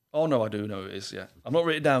 Oh, no, I do know who it is, yeah. I've not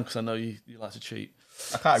written it down because I know you like to cheat.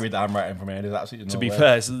 I can't read the handwriting from here. There's absolutely no To be way.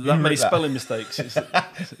 fair, so that many spelling mistakes.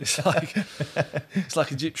 It's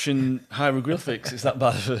like Egyptian hieroglyphics. It's that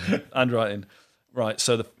bad for handwriting. Right,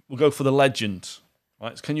 so we'll go for the legend.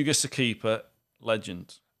 Right, so can you guess the keeper?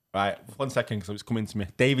 Legend. Right, 1 second because it's coming to me.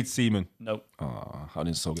 David Seaman. No. Oh, I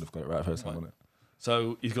didn't so good. I've got it right first time, wasn't it?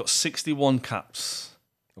 So he's got 61 caps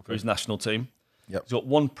for his national team. Yep. He's got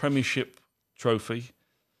 1 Premiership trophy.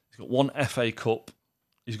 He's got 1 FA Cup.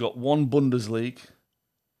 He's got 1 Bundesliga.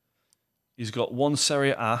 He's got 1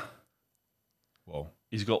 Serie A. Whoa.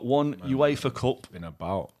 He's got 1 UEFA Cup. Been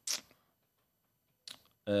about.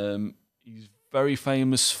 He's very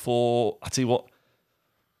famous for, I tell you what,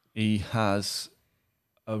 he has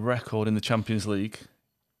a record in the Champions League.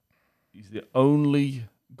 He's the only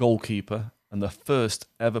goalkeeper and the first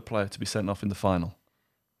ever player to be sent off in the final.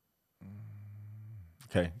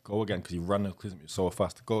 Okay, go again because you ran so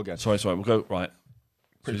fast. Go again. Sorry, we'll go, right.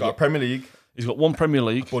 So he's got Premier League. He's got 1 Premier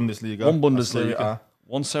League. Bundesliga. 1 Bundesliga.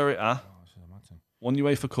 1 Serie A. 1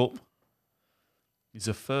 UEFA Cup. He's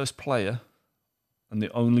the first player and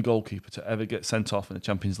the only goalkeeper to ever get sent off in a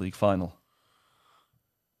Champions League final.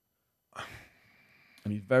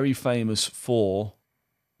 And he's very famous for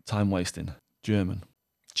time wasting. German.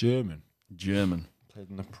 Played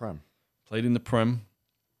in the Prem.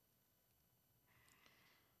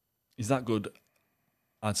 He's that good,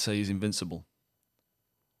 I'd say he's invincible.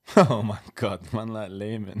 Oh my God, man like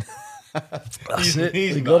Lehman. That's it.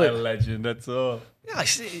 He's He not got a it. legend at all. Yeah,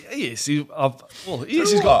 he is. He is.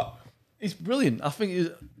 He's brilliant. I think he's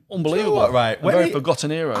unbelievable. what, right? A very forgotten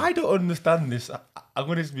hero. I don't understand this. I'm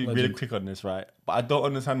going to be really quick on this, right? But I don't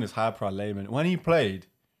understand this hyper on Lehman. When he played,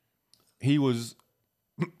 he was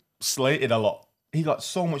slated a lot. He got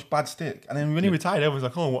so much bad stick. And then when he retired, everyone's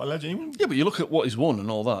like, oh, what a legend. Yeah, but you look at what he's won and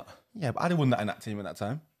all that. Yeah, but I'd have won that in that team at that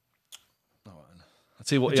time. I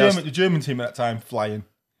tell you what, The German team at that time, flying.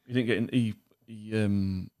 He didn't get in. He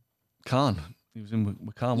Khan. He was in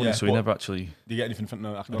with Khan, wasn't he? So he but never actually. Did you get anything from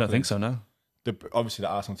no? I don't think so. No. Obviously, the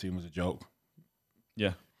Arsenal team was a joke.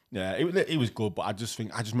 Yeah. Yeah, it was good, but I just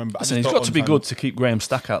remember. Listen, he's got to be good to keep Graham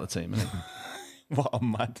Stack out of the team, isn't he? What a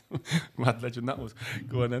mad legend that was.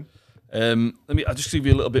 Go on then. I'll just give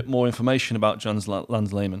you a little bit more information about Jans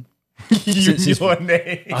Lehmann. Your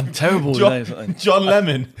name. I'm terrible with names. John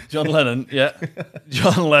Lemon. John Lennon, yeah.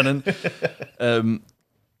 John Lennon.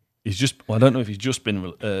 He's just, I don't know if he's just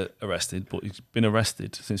been arrested, but he's been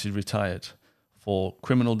arrested since he's retired for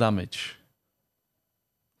criminal damage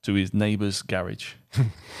to his neighbour's garage.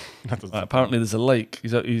 Apparently there's a lake.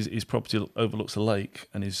 His property overlooks a lake,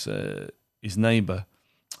 and his neighbour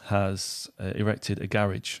has erected a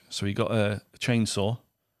garage. So he got a chainsaw,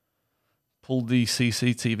 pulled the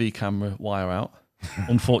CCTV camera wire out.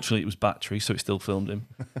 Unfortunately, it was battery, so it still filmed him.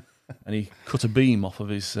 And he cut a beam off of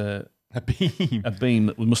his... a beam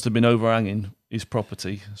that must have been overhanging his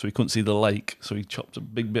property, so he couldn't see the lake, so he chopped a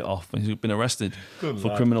big bit off, and he's been arrested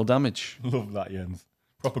for criminal damage. Love that, Jens.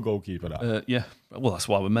 Proper goalkeeper, that. Yeah, well, that's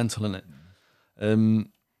why we're mental, isn't it?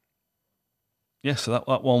 Yeah, so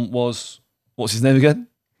that one was... What's his name again?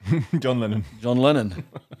 John Lennon. John Lennon.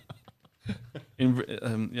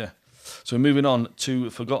 Yeah. So we're moving on to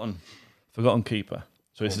Forgotten Keeper.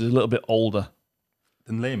 So this is a little bit older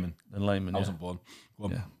Than Lehman. I wasn't born. Go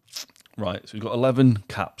on. Yeah. Right, so we've got 11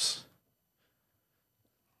 caps.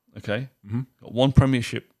 Okay. Mm-hmm. Got 1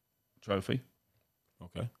 Premiership trophy.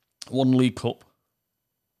 Okay. 1 League Cup.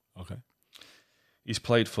 Okay. He's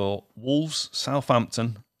played for Wolves,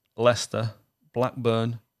 Southampton, Leicester,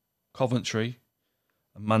 Blackburn, Coventry,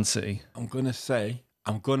 and Man City. I'm gonna say.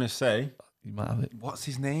 You might have it. What's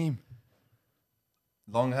his name?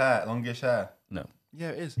 Longish hair. No. Yeah,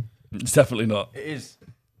 it is. It's definitely not. It is.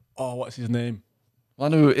 Oh, what's his name? Well, I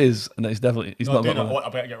know who it is, and it's definitely... He's not got I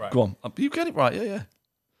better get right. Go on. You get it right, yeah.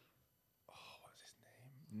 Oh, what's his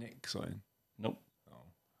name? Nick something. Nope. Oh.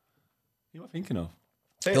 Who am I thinking of?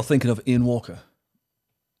 You're thinking of Ian Walker.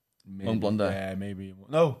 Maybe. Long blonde hair. Yeah, maybe.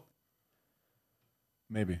 No.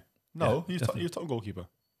 Maybe. No, Yeah, he's Tottenham goalkeeper.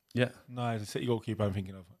 Yeah. No, he's a City goalkeeper I'm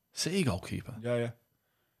thinking of. City goalkeeper. Yeah.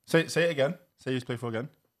 Say it again. Say he's played for again.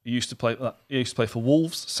 He used to play for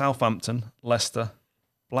Wolves, Southampton, Leicester,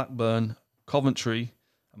 Blackburn, Coventry,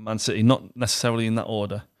 and Man City. Not necessarily in that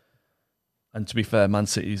order. And to be fair, Man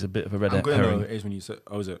City is a bit of a red herring. I'm going to know it is when you say,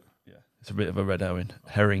 oh, is it? Yeah, it's a bit of a red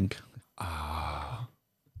herring. I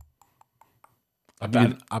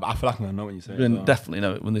feel like I know what you say. You definitely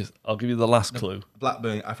know it when this. I'll give you the last clue.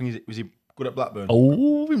 Blackburn. I think was he good at Blackburn?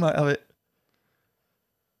 Oh, we might have it.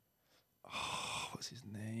 Oh, what's his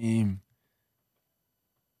name?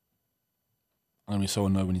 I'm gonna be so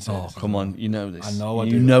annoyed when you say this. Oh, come on, you know this. I know.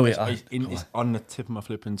 You know it. It's on the tip of my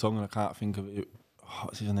flipping tongue, and I can't think of it. Oh,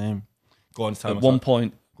 what's his name? Go on. At one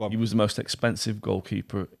point, he was the most expensive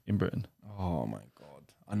goalkeeper in Britain. Oh my god!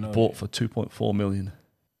 I know. Bought for 2.4 million.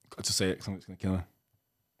 Got to say it because I'm just gonna kill her.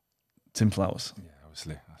 Tim Flowers. Yeah,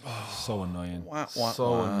 obviously. So annoying.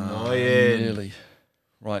 So annoying. Really.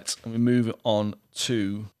 Right, and we move on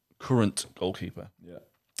to current goalkeeper. Yeah.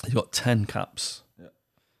 He's got 10 caps Yeah.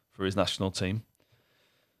 for his national team.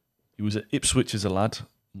 He was at Ipswich as a lad,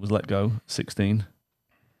 was let go, 16.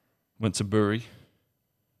 Went to Bury.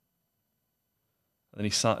 Then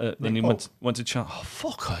he went to China. Oh,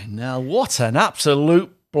 fucking hell. What an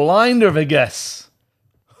absolute blinder of a guess.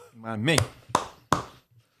 Man, me.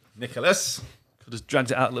 Nicholas. Could have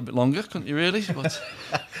dragged it out a little bit longer, couldn't you really? But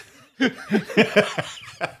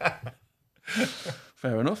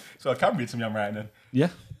fair enough. So I can read something I'm writing then. Yeah.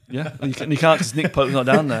 Well, you can't because Nick Pope's not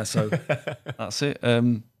down there, so that's it.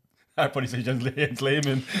 I probably say Jens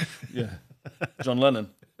Lehmann. Yeah. John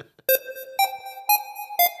Lennon.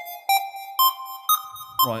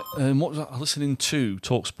 Right. What was I listening to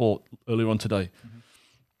Talk Sport earlier on today?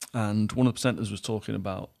 And one of the presenters was talking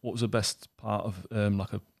about what was the best part of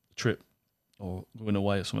like a trip or going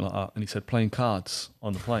away or something like that. And he said playing cards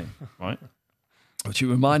on the plane, right? Which it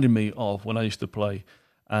reminded me of when I used to play.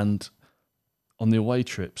 And on the away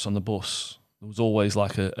trips on the bus, there was always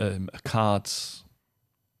like a cards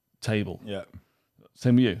table. Yeah.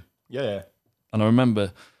 Same with you? Yeah. And I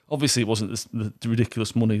remember, obviously it wasn't the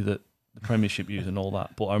ridiculous money that the Premiership used and all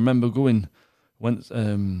that, but I remember went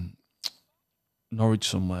Norwich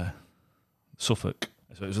somewhere, Suffolk.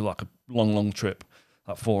 So it was like a long trip,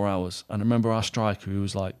 like 4 hours. And I remember our striker, who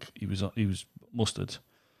was he was mustard.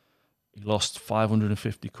 He lost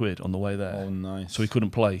 550 quid on the way there. Oh, nice. So he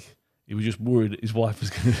couldn't play. He was just worried that his wife was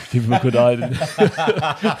going to give him a good eye.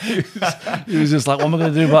 He was just like, what am I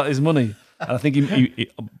going to do about his money? And I think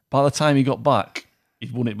he by the time he got back,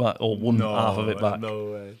 he'd won it back, or won half of it back.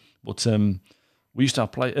 No way. But we used to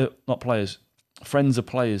have friends of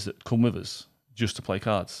players that come with us just to play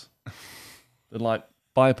cards. They'd like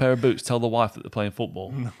buy a pair of boots, tell the wife that they're playing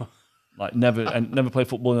football. No. Like never play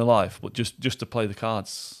football in their life, but just to play the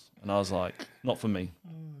cards. And I was like, not for me.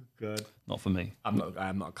 Oh, God. Not for me. I'm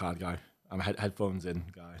not a card guy. I'm a headphones in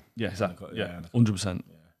guy. Yeah, exactly. Yeah, 100%.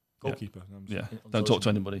 Yeah. Goalkeeper. Yeah. Don't talk to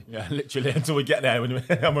anybody. Yeah, literally until we get there when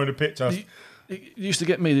I'm on the pitch. It used to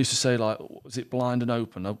get me. They used to say like, was it blind and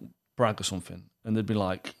open? I'd brag or something, and they'd be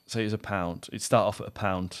like, say it's £1. It'd start off at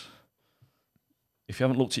 £1. If you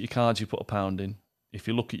haven't looked at your cards, you put £1 in. If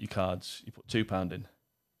you look at your cards, you put £2 in.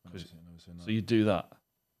 So you do that.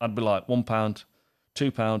 I'd be like £1,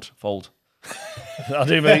 £2, fold. I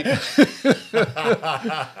do, mate.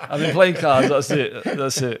 I've been playing cards. That's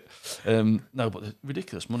it. No, but the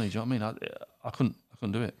ridiculous money. Do you know what I mean? I couldn't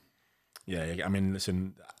do it. Yeah. I mean,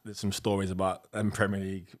 listen, there's some stories about Premier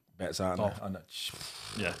League bets, aren't there? And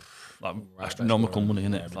yeah, like astronomical money,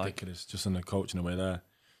 isn't it? Yeah, ridiculous. Just on the coaching away there.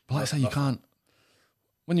 But like I say, you can't.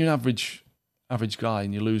 When you're an average guy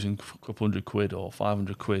and you're losing a couple £100 or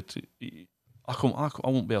 500 quid, I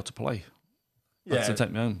won't be able to play. That's to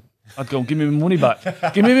take me home. I'd go, give me my money back.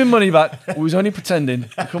 Give me my money back. We was only pretending.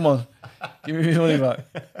 Come on. Give me my money back.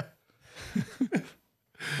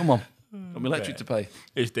 Come on. Got my electric to pay.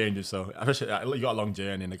 It's dangerous, though. Especially, you got a long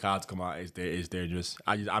journey and the cards come out, it's dangerous.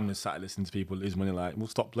 I'm just sat listening to people lose money like, we'll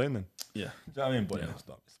stop playing then. Yeah. Do you know what I mean? But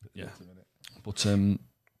stop. Yeah. But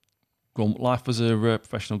go on, life as a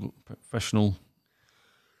professional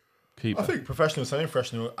keeper. I think professional,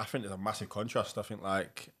 semi-professional, I think there's a massive contrast. I think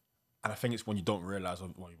and I think it's when you don't realise,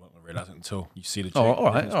 you won't realise it until you see the change. Oh, all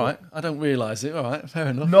right. I don't realise it. All right, fair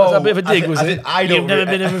enough. No, was that a bit of a dig, was it? You've never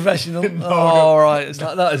been a professional? No, all right, it's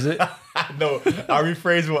like that, is it? No, I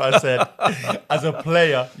rephrase what I said. As a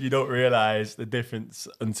player, you don't realise the difference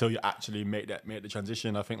until you actually make the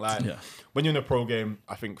transition. I think when you're in a pro game,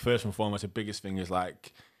 I think first and foremost, the biggest thing is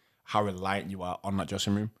like how reliant you are on that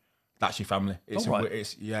dressing room. That's your family. It's right.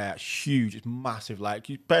 it's huge. It's massive. Like,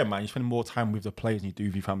 bear in mind, you spend more time with the players than you do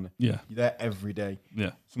with your family. Yeah. You're there every day.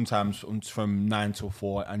 Yeah. Sometimes from 9 till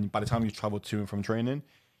 4, and by the time you travel to and from training,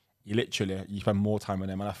 you spend more time with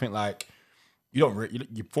them. And I think like you're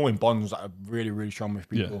forming bonds that are really, really strong with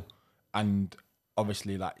people. And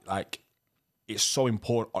obviously, like it's so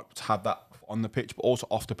important to have that on the pitch, but also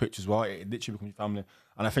off the pitch as well. It literally becomes your family.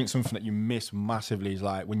 And I think something that you miss massively is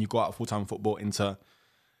like when you go out of full-time football into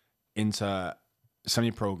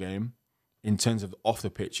semi-pro game, in terms of off the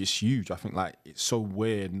pitch, it's huge. I think like it's so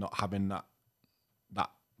weird not having that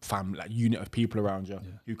family, like unit of people around you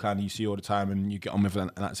who you see all the time and you get on with in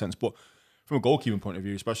that sense. But from a goalkeeping point of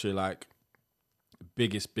view, especially, like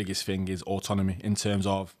biggest thing is autonomy, in terms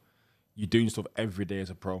of you're doing stuff every day as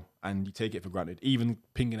a pro and you take it for granted. Even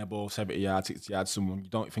pinging a ball 70 yards, 60 yards, someone, you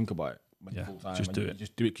don't think about it when you're full time. Just do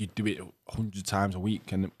it. You do it 100 times a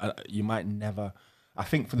week, and you might never. I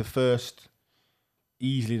think for the first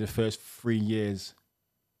 3 years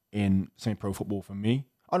in semi-pro football for me.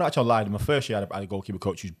 Oh no, actually I lied. My first year I had a goalkeeper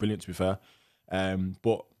coach who's brilliant, to be fair.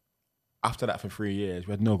 But after that, for 3 years,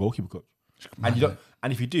 we had no goalkeeper coach. And you don't.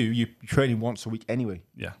 And if you do, you're training once a week anyway.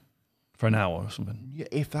 Yeah, for an hour or something. Yeah,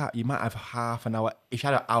 if that, you might have half an hour. If you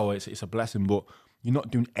had an hour, it's a blessing. But you're not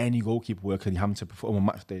doing any goalkeeper work, and you're having to perform on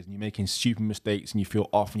match days, and you're making stupid mistakes, and you feel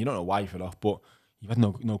off, and you don't know why you feel off. But you've had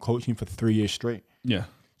no coaching for 3 years straight. Yeah.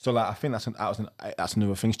 So like, I think that's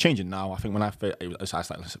another thing. It's changing now. I think when I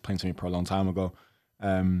started playing semi-pro a long time ago,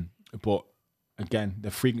 but again,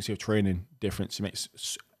 the frequency of training difference. It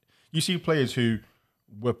makes you see players who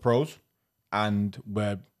were pros and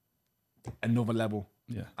were another level.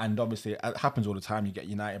 Yeah. And obviously, it happens all the time. You get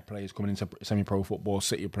United players coming into semi-pro football,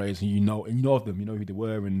 City players, and you know of them. You know who they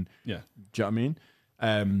were, and do you know what I mean?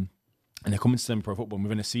 And they come into semi-pro football, and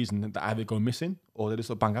within a season, they either go missing or they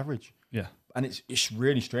just look bang average. Yeah. And it's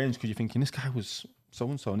really strange because you're thinking, this guy was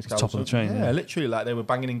so-and-so, and this guy top was of the chain. Yeah, literally, like they were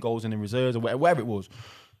banging in goals in the reserves or wherever it was.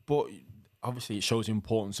 But obviously, it shows the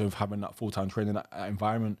importance of having that full-time training, that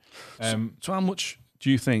environment. So how much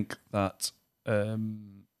do you think that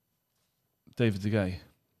David De Gea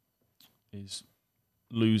is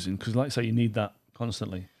losing? Because like I say, you need that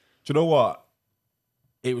constantly. Do you know what?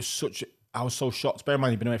 I was so shocked. Bear in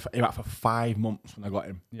mind, he'd been out for 5 months when I got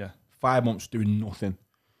him. Yeah. 5 months doing nothing.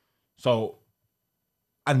 So,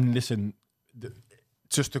 and listen,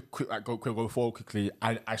 just to go forward quickly,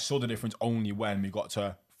 I saw the difference only when we got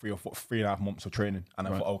to 3.5 months of training, and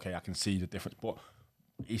I thought, okay, I can see the difference. But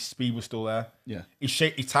his speed was still there. Yeah,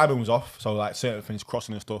 his timing was off. So like certain things,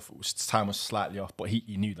 crossing and stuff, his time was slightly off. But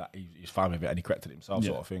he knew that he was fine with it, and he corrected himself,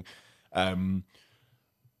 sort of thing.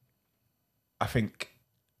 I think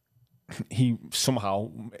he somehow,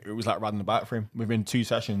 it was like riding the bike for him. Within 2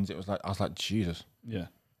 sessions, I was like, Jesus. Yeah.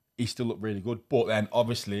 He still looked really good. But then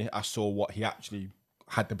obviously I saw what he actually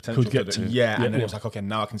had the potential Could get to. Yeah, and then it was like, okay,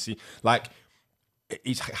 now I can see. Like,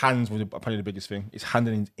 his hands was probably the biggest thing. His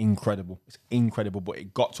handling is incredible. It's incredible. But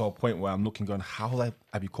it got to a point where I'm looking, going, how have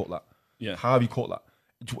you caught that? Yeah. How have you caught that?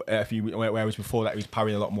 Whereas before that, he was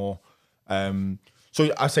parrying a lot more.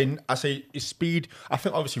 So I say his speed. I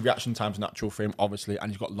think obviously reaction time's natural for him, obviously,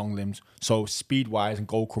 and he's got long limbs. So speed wise and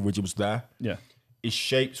goal coverage was there. Yeah. His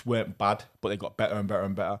shapes weren't bad, but they got better and better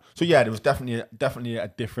and better. So yeah, there was definitely a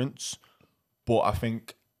difference. But I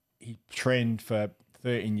think he trained for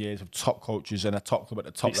 13 years with top coaches and a top club at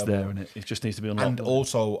the top it's level. There, and it just needs to be unlocked. And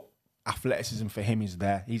also, athleticism for him is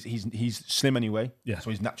there. He's slim anyway,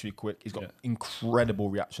 so he's naturally quick. He's got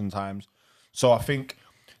incredible reaction times. So I think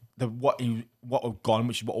what we've gone,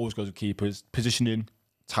 which is what always goes with keepers, positioning,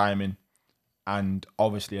 timing, and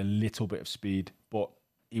obviously a little bit of speed. But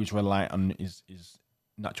he was reliant on his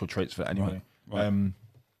natural traits for it anyway. Right.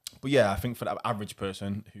 But yeah, I think for that average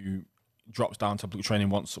person who drops down to training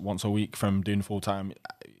once a week from doing full time,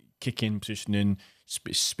 kicking, positioning,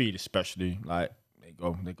 speed especially, like they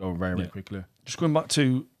go very, very quickly. Just going back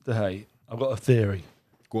to the hay, I've got a theory.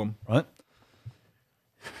 Go on. Right?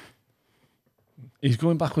 He's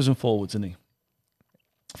going backwards and forwards, isn't he?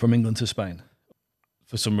 From England to Spain,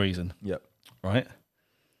 for some reason. Yep. Right?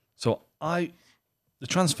 So the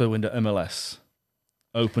transfer window MLS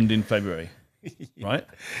opened in February, right?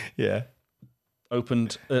 Yeah.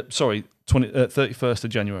 Opened, 31st of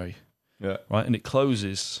January. Yeah. Right? And it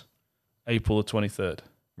closes April the 23rd.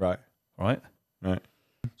 Right. Right? Right.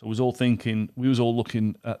 So we was all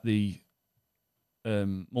looking at the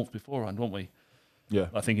month beforehand, weren't we? Yeah.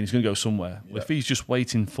 Thinking he's going to go somewhere. Well, if he's just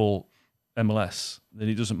waiting for MLS, then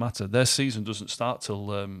it doesn't matter. Their season doesn't start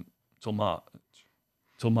till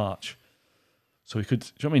March. So he could. Do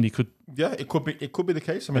you know what I mean? He could. Yeah, it could be the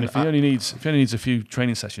case. I mean, if he only needs a few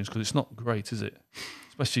training sessions, because it's not great, is it?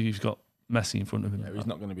 especially if he's got Messi in front of him. Yeah, he's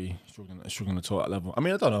not going to be struggling at all at that level. I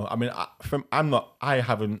mean, I don't know. I mean, I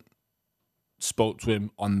haven't spoke to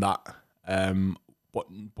him on that. But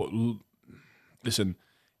listen,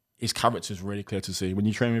 his character is really clear to see. When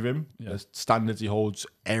you train with him, the standards he holds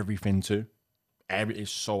everything to, is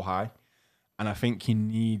so high. And I think he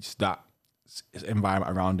needs that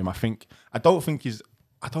environment around him. I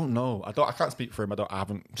don't know. I can't speak for him. I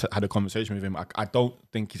haven't had a conversation with him. I don't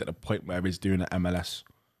think he's at the point where he's doing an MLS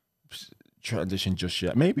transition just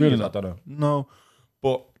yet. Maybe really I don't know. No,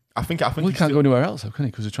 but I think he can't go anywhere else, though, can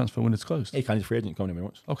he? Because the transfer window's closed. He can. He's free agent. Come anywhere he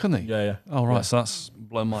wants. Oh, can he? Yeah. Oh, right. Yeah. So that's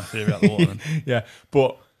blown my theory out the water. Then. Yeah,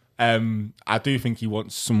 but I do think he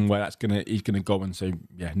wants somewhere he's gonna go and say,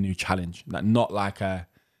 new challenge. Not like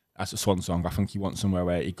as a swan song. I think he wants somewhere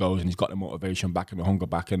where he goes and he's got the motivation back and the hunger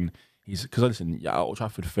back, and because listen, at Old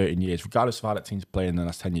Trafford 13 years, regardless of how that team's playing in the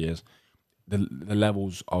last 10 years, the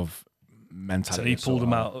levels of mentality. So he pulled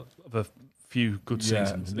him out of a few good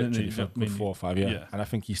seasons, literally for 4 or 5 years. And I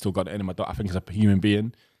think he's still got it in him. I think as a human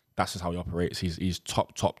being, that's just how he operates. He's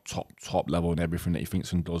top level in everything that he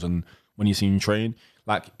thinks and does. And when you see him train,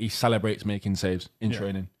 like he celebrates making saves in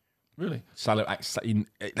training. Really?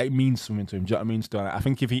 It means something to him. Do you know what I mean? Still, I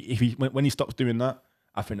think when he stops doing that,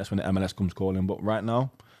 I think that's when the MLS comes calling. But right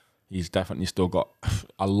now, he's definitely still got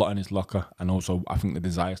a lot in his locker, and also I think the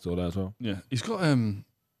desire still there as well. Yeah, he's got a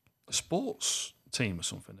sports team or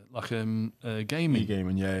something, like gaming.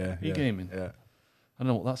 E-gaming, yeah. E-gaming. Yeah. I don't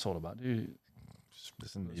know what that's all about. Do you?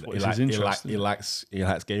 Listen, he likes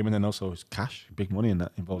gaming, and also his cash, big money in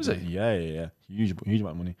that involved. Is he? Yeah. Huge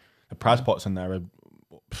amount of money. The prize pots in there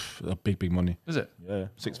are big money. Is it? Yeah,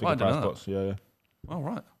 6-figure prize pots. Yeah. All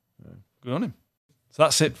right. Yeah. Good on him. So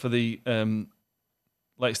that's it for the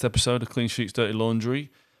latest episode of Clean Sheets, Dirty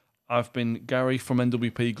Laundry. I've been Gary from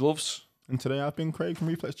NWP Gloves. And today I've been Craig from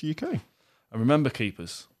Reflex GK. And remember,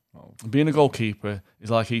 keepers, being a goalkeeper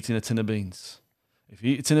is like eating a tin of beans. If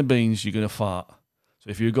you eat a tin of beans, you're going to fart. So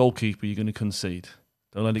if you're a goalkeeper, you're going to concede.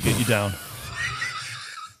 Don't let it get you down.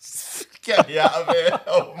 Get me out of here.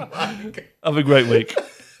 Oh my God. Have a great week.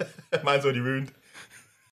 Mine's already ruined.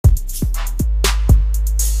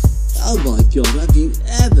 Oh my God, have you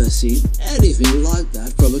ever seen anything like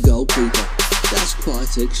that from a goalkeeper? That's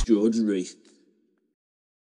quite extraordinary.